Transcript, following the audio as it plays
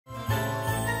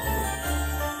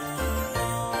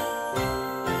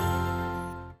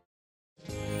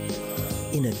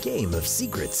in a game of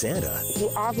Secret Santa. He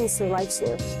obviously likes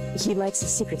you. He likes the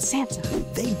Secret Santa.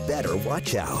 They better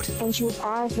watch out. And you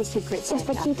are his Secret Santa.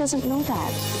 Yes, but he doesn't know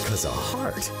that. Because a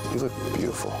heart You look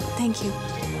beautiful. Thank you.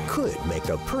 could make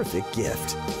a perfect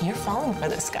gift. You're falling for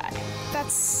this guy.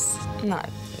 That's not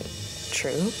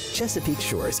true. Chesapeake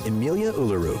Shore's Emilie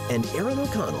Ullerup and Aaron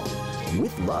O'Connell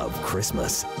with Love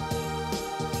Christmas.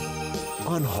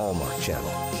 On Hallmark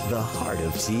Channel, the heart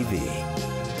of TV.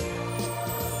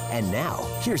 And now,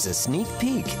 here's a sneak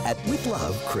peek at With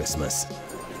Love Christmas.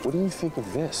 What do you think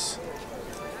of this?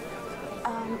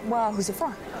 Well, who's it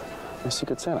for? My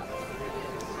Secret Santa.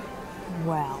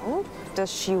 Well,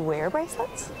 does she wear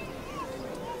bracelets?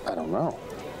 I don't know.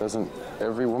 Doesn't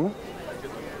every woman?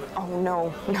 Oh,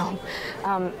 no.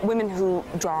 Women who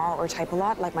draw or type a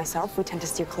lot, like myself, we tend to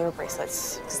steer clear of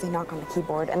bracelets because they knock on the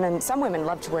keyboard. And then some women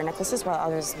love to wear necklaces while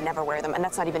others never wear them. And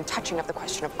that's not even touching of the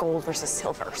question of gold versus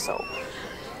silver, so.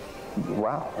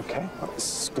 Wow, okay. Well,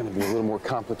 this is going to be a little more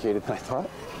complicated than I thought.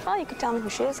 Well, you could tell me who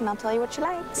she is and I'll tell you what she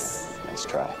likes. Nice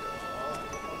try.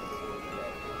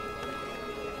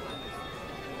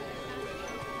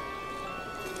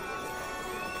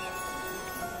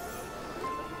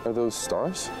 Are those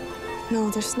stars? No,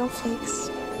 they're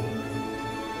snowflakes.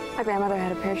 My grandmother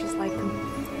had a pair just like them.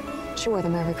 She wore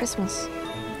them every Christmas.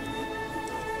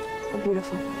 They're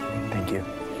beautiful. Thank you.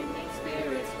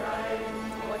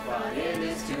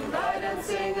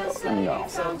 No.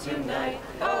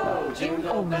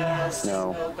 Oh, yes.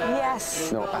 No.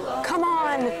 Yes. No. Come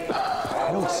on. I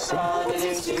don't see.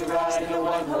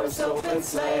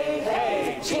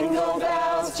 Jingle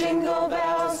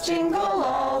bells, jingle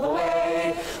all the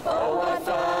way. Oh, what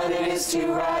fun it is to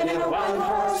ride in a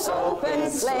one-horse open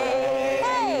sleigh.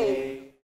 Hey!